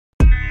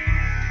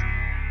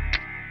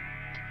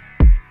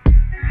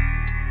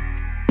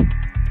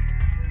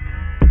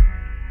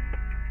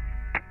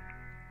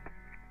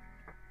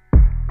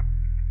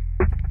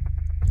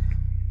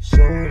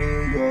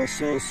You're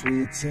so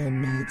sweet to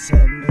me,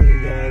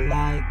 you're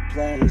like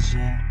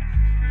pleasure.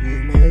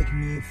 You make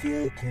me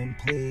feel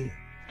complete,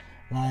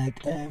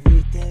 like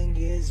everything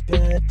is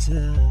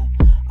better.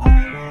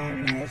 I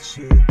won't let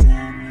you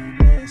down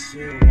unless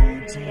you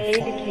want to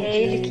fall,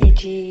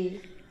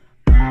 baby.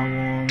 I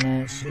won't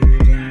let you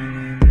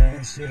down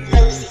unless you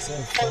want to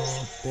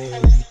fall,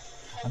 baby.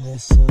 I'm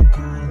just a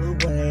call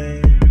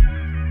away,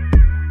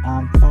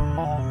 I'm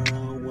far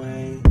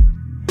away,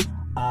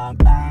 I'm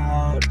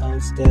out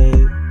of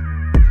state,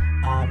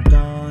 I'm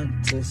gone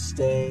to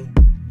stay.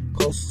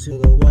 Close to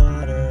the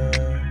water,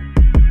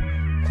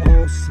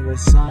 close to the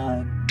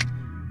sun,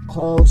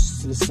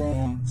 close to the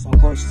sand, so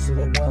close to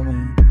the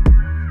woman.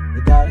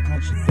 You got a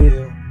country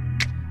feel,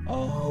 a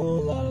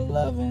whole lot of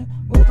loving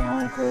with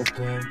home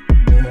cooking.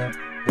 Yeah,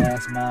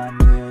 that's my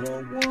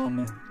little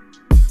woman.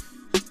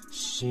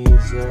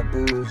 She's a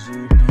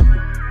bougie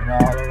beat and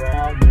all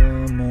around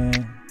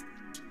woman.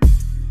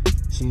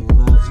 She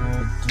loves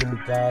to do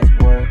God's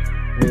work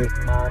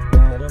with my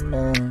little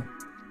man.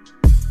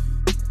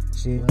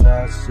 She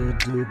loves to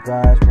do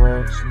God's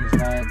work, she's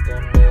like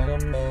a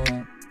little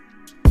man.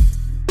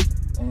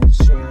 And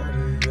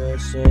shorty, you're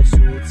so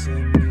sweet to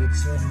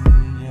me,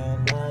 you're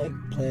like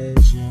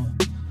pleasure.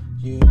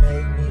 You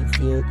make me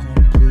feel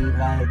complete,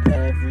 like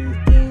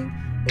everything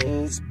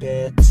is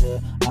better.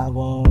 I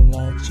won't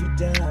let you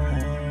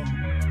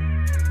down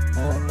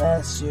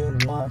unless you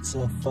want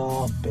to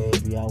fall,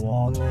 baby. I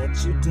won't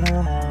let you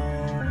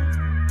down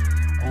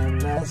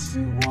unless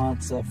you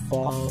want to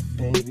fall,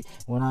 baby.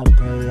 When I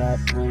pray,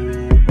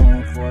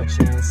 waiting for a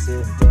chance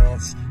to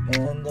dance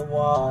in the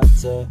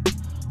water,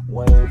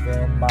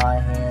 waving my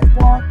hand,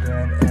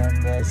 walking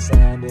in the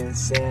sand in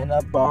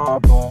Santa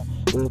Barbara.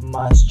 With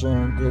my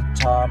string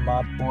guitar,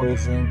 my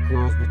boys and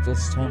girls with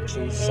this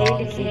country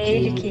song for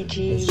you.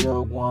 It's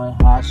your one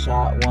hot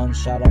shot, one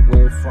shot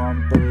away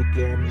from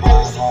breaking my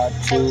heart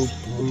to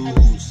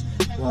blues.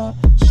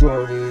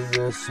 Shorty,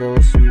 you're so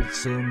sweet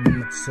to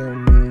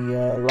me,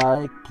 you're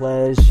like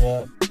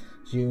pleasure.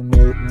 You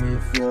make me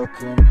feel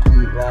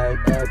complete,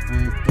 like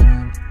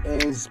everything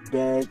is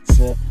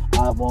better.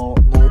 I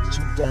won't let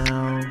you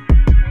down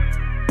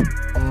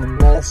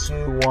unless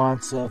you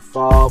want to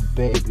fall,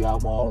 baby. I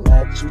won't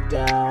let you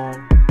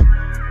down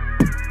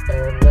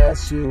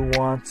unless you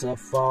want to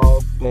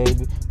fall,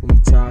 baby. We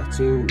talk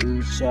to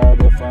each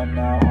other from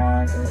now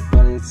on,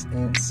 but it's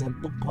in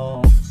simple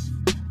poems.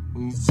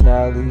 We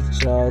tell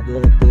each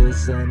other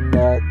this and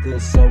that,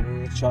 so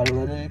we try to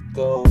let it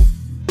go.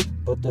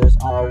 But there's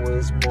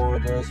always more,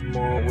 there's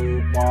more we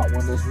want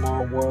when there's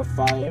more we're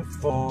fighting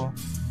for.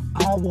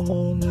 I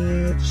won't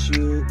let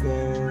you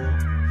go,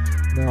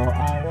 no,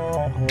 I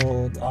won't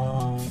hold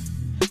on.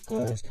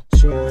 Cause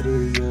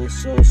shorty, you're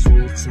so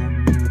sweet to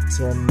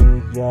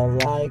me, you're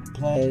like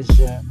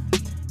pleasure.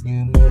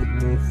 You make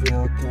me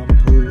feel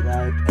complete,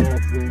 like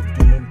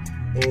everything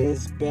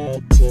is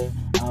better.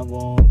 I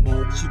won't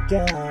let you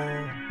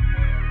down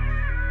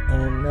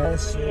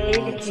unless you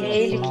want to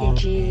fall,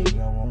 baby.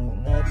 I won't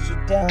let you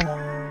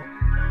down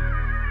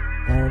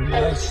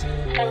unless you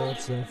want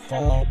to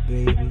fall,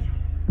 baby.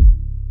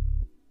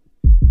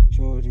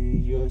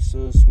 Shorty, you're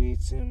so sweet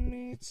to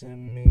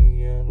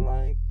me, you're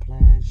like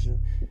pleasure.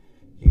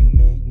 You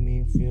make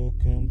me feel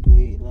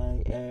complete,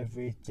 like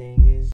everything is